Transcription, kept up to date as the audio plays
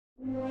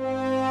Hi,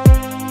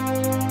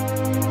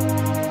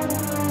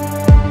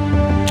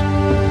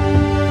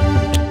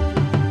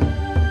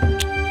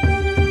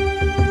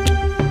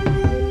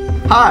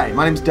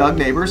 my name is Doug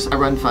Neighbors. I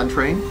run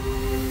FunTrain.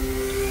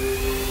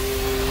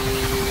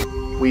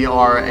 We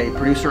are a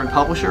producer and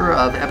publisher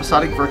of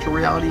episodic virtual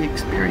reality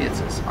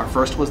experiences. Our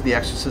first was The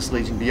Exorcist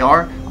Legion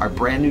VR. Our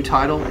brand new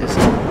title is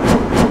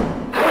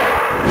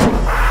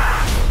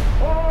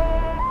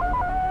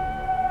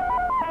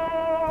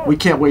We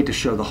can't wait to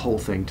show the whole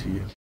thing to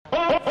you.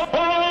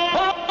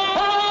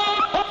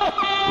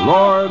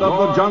 Lord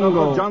of the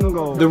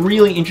Jungle. The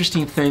really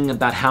interesting thing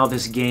about how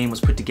this game was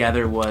put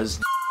together was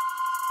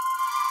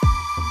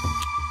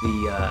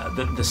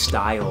the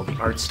style, the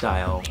art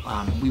style.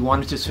 We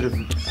wanted to sort of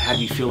have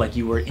you feel like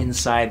you were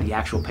inside the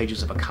actual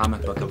pages of a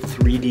comic book, of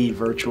 3D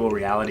virtual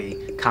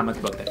reality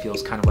comic book that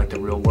feels kind of like the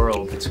real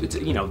world. It's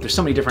you know, there's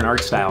so many different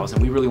art styles,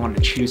 and we really wanted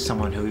to choose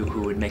someone who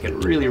would make it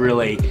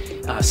really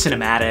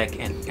cinematic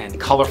and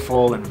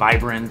colorful and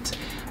vibrant.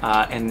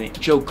 And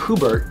Joe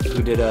Kubert,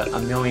 who did a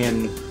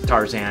million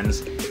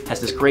Tarzans, has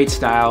this great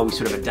style. We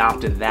sort of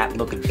adopted that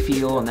look and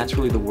feel, and that's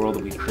really the world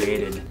that we've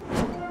created.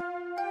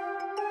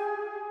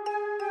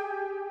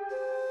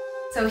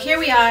 So here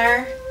we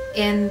are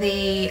in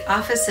the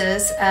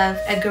offices of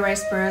Edgar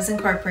Rice Burroughs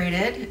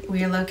Incorporated.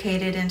 We are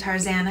located in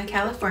Tarzana,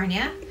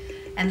 California,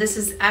 and this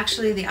is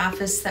actually the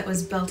office that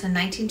was built in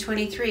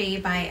 1923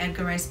 by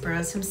Edgar Rice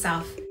Burroughs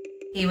himself.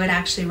 He would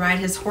actually ride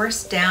his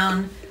horse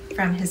down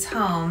from his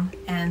home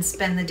and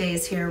spend the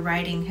days here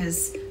writing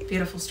his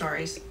beautiful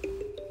stories.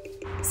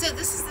 So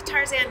this is the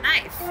Tarzan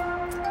knife.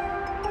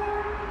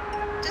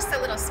 Just a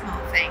little small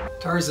thing.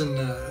 Tarzan,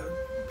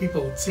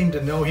 people seem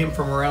to know him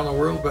from around the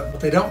world, but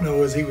what they don't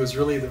know is he was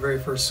really the very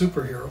first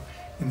superhero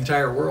in the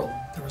entire world.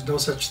 There was no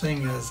such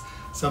thing as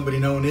somebody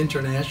known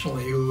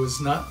internationally who was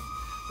not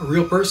a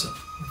real person,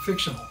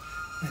 fictional,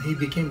 and he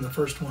became the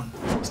first one.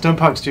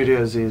 Stonepunk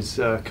Studios is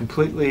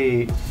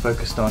completely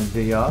focused on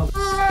VR.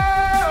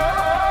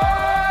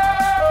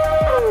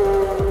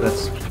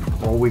 That's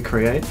all we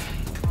create.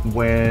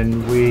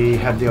 When we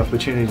had the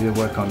opportunity to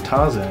work on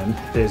Tarzan,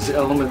 there's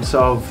elements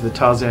of the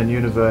Tarzan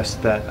universe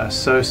that are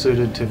so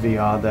suited to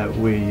VR that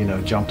we,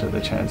 jumped at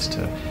the chance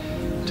to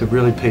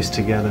really piece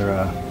together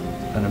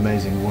an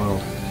amazing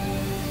world.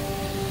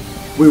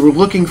 We were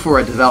looking for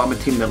a development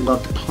team that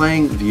loved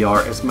playing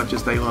VR as much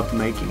as they loved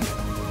making it.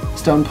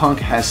 Stonepunk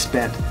has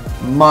spent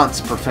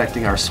months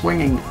perfecting our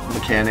swinging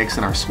mechanics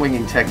and our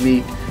swinging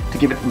technique to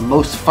give it the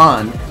most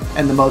fun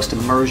and the most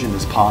immersion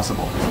as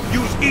possible.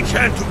 Use each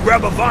hand to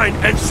grab a vine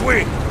and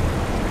swing.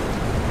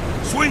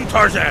 Swing,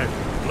 Tarzan,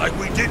 like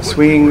we did.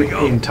 Swinging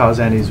in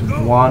Tarzan is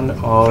one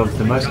of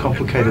the most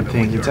complicated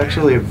things. It's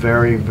actually a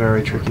very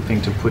tricky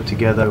thing to put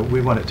together. We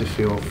want it to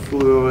feel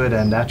fluid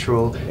and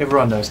natural.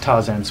 Everyone knows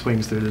Tarzan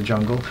swings through the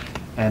jungle,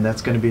 and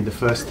that's going to be the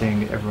first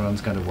thing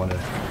everyone's going to want to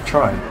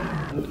try.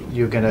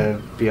 You're going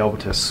to be able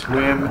to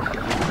swing,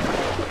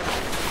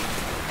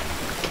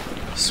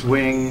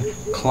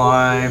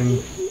 climb,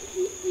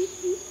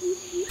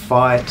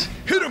 fight,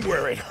 hit him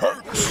where it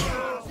hurts,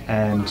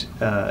 and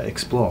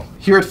explore.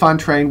 Here at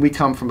FunTrain, we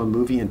come from a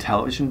movie and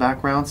television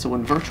background, so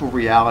when virtual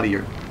reality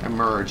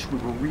emerged, we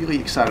were really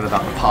excited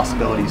about the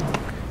possibilities.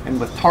 And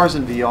with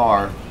Tarzan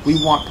VR,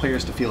 we want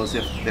players to feel as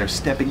if they're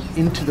stepping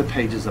into the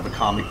pages of a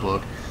comic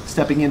book,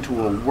 stepping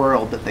into a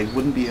world that they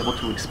wouldn't be able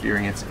to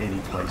experience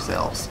anyplace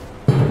else.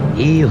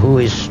 He who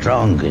is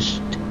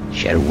strongest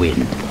shall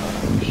win.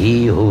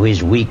 He who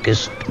is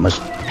weakest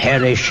must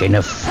perish in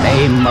a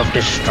flame of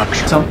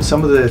destruction.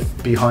 Some of the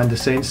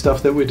behind-the-scenes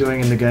stuff that we're doing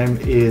in the game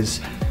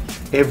is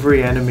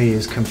every enemy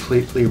is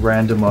completely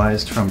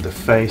randomized, from the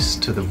face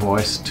to the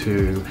voice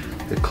to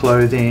the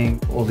clothing,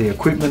 all the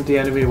equipment the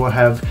enemy will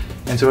have.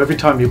 And so every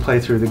time you play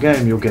through the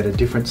game, you'll get a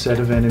different set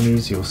of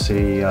enemies. You'll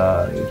see,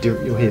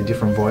 you'll hear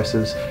different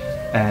voices,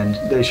 and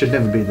they should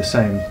never be the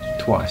same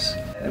twice.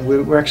 And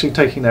we're actually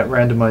taking that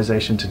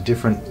randomization to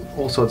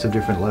all sorts of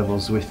different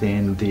levels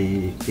within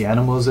the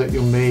animals that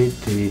you'll meet,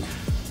 the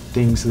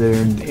things that are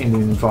in the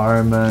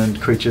environment,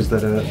 creatures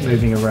that are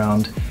moving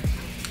around.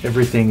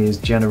 Everything is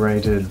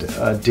generated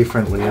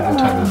differently every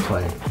time you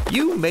play.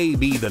 You may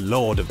be the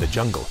Lord of the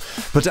Jungle,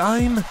 but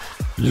I'm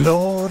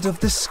Lord of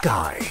the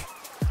Sky.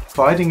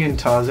 Fighting in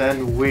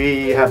Tarzan,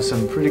 we have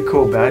some pretty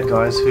cool bad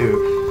guys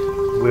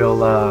who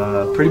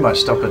will pretty much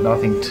stop at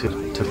nothing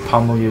to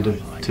pummel you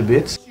to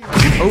bits.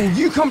 Oh,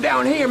 you come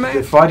down here, man!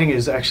 The fighting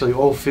is actually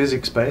all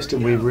physics-based,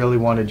 and we really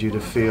wanted you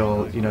to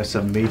feel,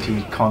 some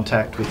meaty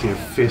contact with your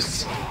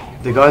fists.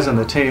 The guys on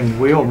the team,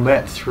 we all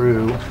met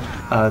through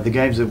the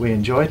games that we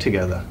enjoy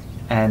together,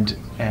 and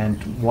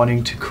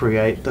wanting to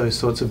create those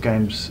sorts of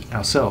games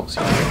ourselves.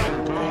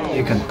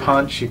 You can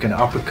punch, you can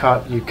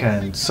uppercut, you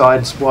can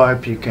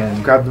sideswipe, you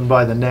can grab them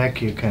by the neck,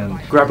 you can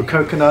grab a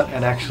coconut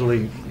and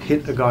actually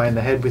hit a guy in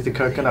the head with the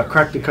coconut,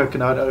 crack the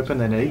coconut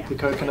open and eat the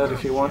coconut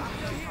if you want.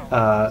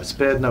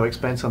 Spared no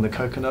expense on the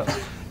coconuts.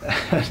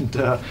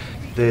 And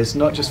there's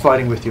not just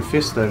fighting with your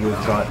fists though,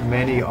 we've got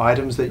many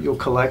items that you'll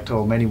collect,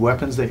 or many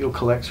weapons that you'll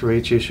collect through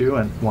each issue,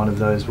 and one of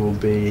those will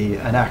be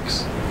an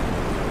axe.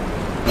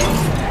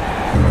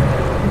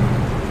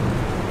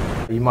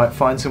 You might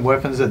find some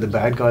weapons that the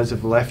bad guys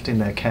have left in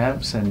their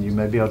camps, and you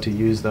may be able to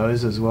use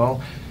those as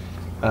well.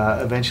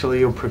 Eventually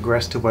you'll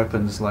progress to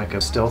weapons like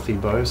a stealthy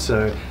bow,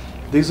 so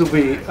these will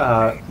be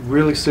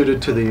really suited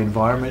to the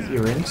environment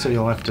you're in, so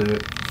you'll have to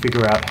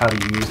figure out how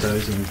to use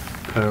those in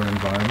per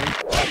environment.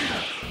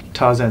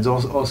 Tarzan's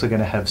also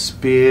going to have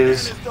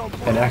spears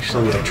and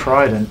actually a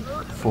trident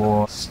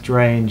for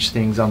strange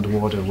things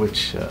underwater,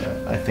 which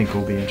I think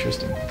will be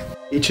interesting.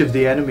 Each of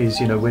the enemies,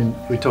 you know, when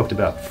we talked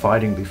about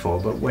fighting before,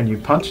 but when you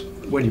punch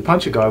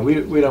a guy,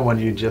 we don't want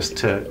you just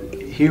to,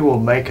 he will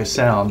make a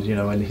sound, you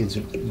know, and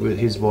with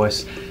his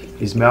voice,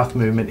 his mouth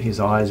movement, his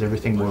eyes,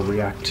 everything will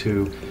react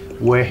to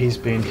where he's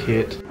been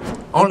hit.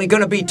 Only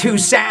gonna be two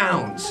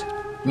sounds.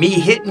 Me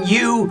hitting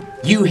you,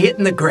 you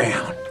hitting the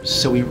ground.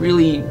 So we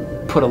really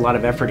put a lot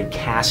of effort in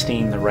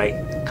casting the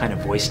right kind of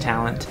voice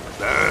talent.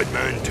 Bad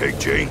men take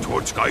Jane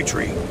towards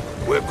Skytree,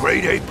 where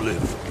Great Ape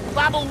live.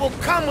 Babel will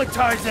come with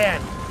Tarzan.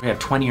 We have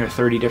 20 or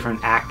 30 different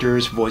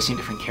actors voicing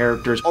different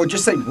characters. Or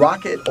just say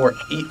rocket or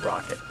eat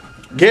rocket.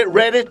 Get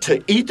ready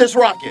to eat this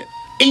rocket.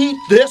 Eat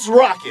this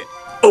rocket.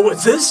 Oh,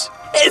 what's this?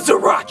 It's a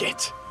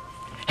rocket.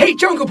 Hey,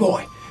 Jungle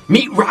Boy,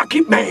 meet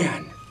Rocket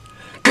Man.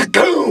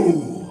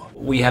 Cuckoo!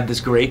 We have this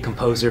great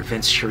composer,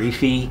 Vince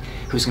Sharifi,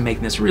 who's gonna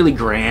make this really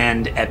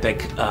grand,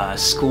 epic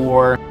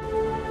score.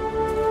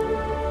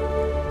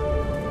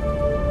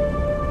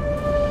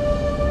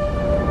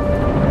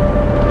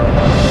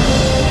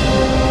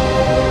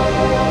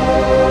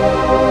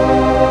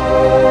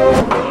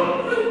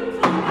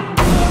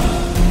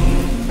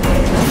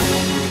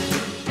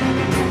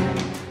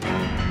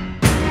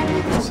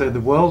 So the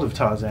world of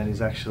Tarzan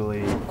is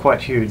actually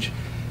quite huge.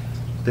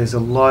 There's a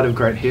lot of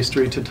great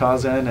history to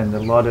Tarzan and a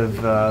lot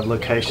of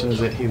locations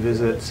that he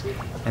visits,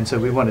 and so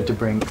we wanted to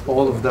bring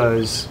all of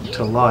those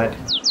to light.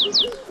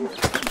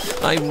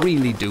 I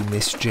really do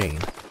miss Jane,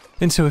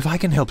 and so if I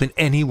can help in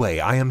any way,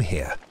 I am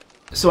here.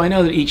 So I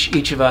know that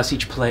each of us,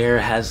 each player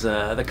has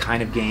the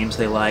kind of games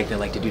they like. They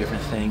like to do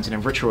different things, and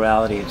in virtual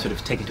reality it's sort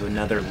of taken to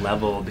another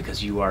level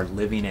because you are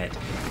living it.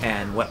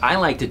 And what I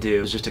like to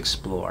do is just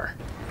explore.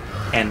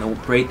 And the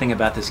great thing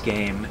about this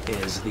game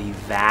is the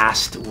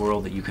vast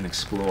world that you can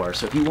explore.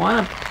 So if you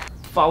want to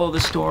follow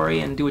the story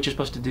and do what you're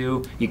supposed to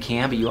do, you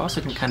can, but you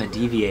also can kind of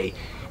deviate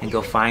and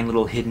go find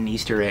little hidden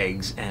Easter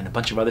eggs and a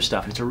bunch of other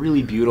stuff. And it's a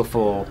really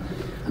beautiful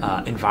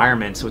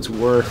environment, so it's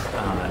worth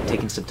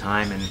taking some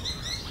time and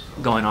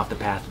going off the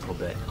path a little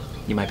bit.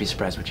 You might be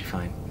surprised what you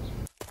find.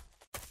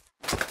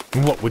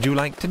 What would you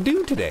like to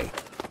do today?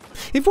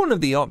 If one of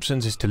the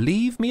options is to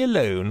leave me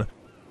alone,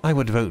 I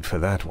would vote for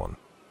that one.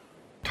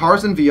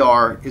 Tarzan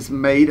VR is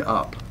made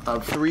up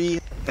of 3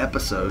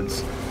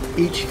 episodes,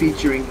 each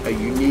featuring a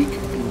unique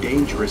and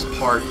dangerous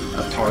part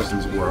of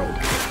Tarzan's world.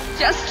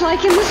 Just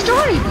like in the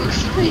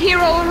storybooks, the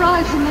hero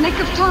arrives in the nick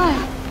of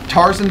time.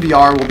 Tarzan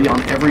VR will be on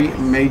every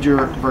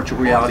major virtual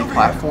reality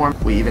platform.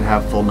 We even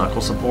have full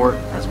knuckle support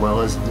as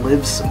well as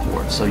live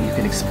support, so you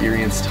can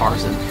experience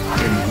Tarzan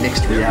in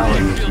mixed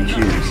reality if you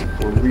choose.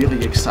 We're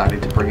really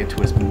excited to bring it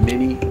to as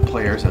many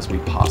players as we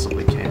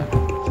possibly can.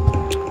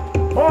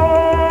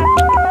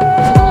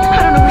 I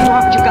don't know who you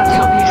are, but you've got to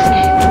help me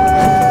escape.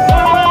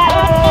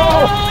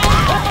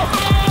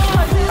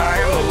 I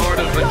am the Lord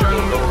of the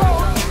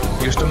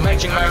Jungle. Used to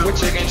matching my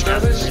wits against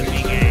others.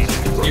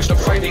 Used to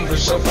fighting for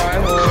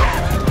survival.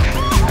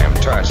 I am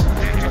Tarzan.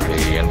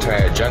 The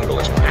entire jungle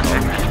is my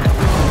home.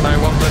 I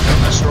won't let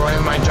them destroy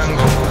my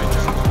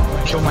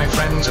jungle. Kill my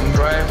friends and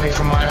drive me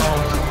from my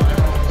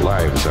home.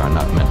 Lives are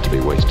not meant to be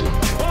wasted.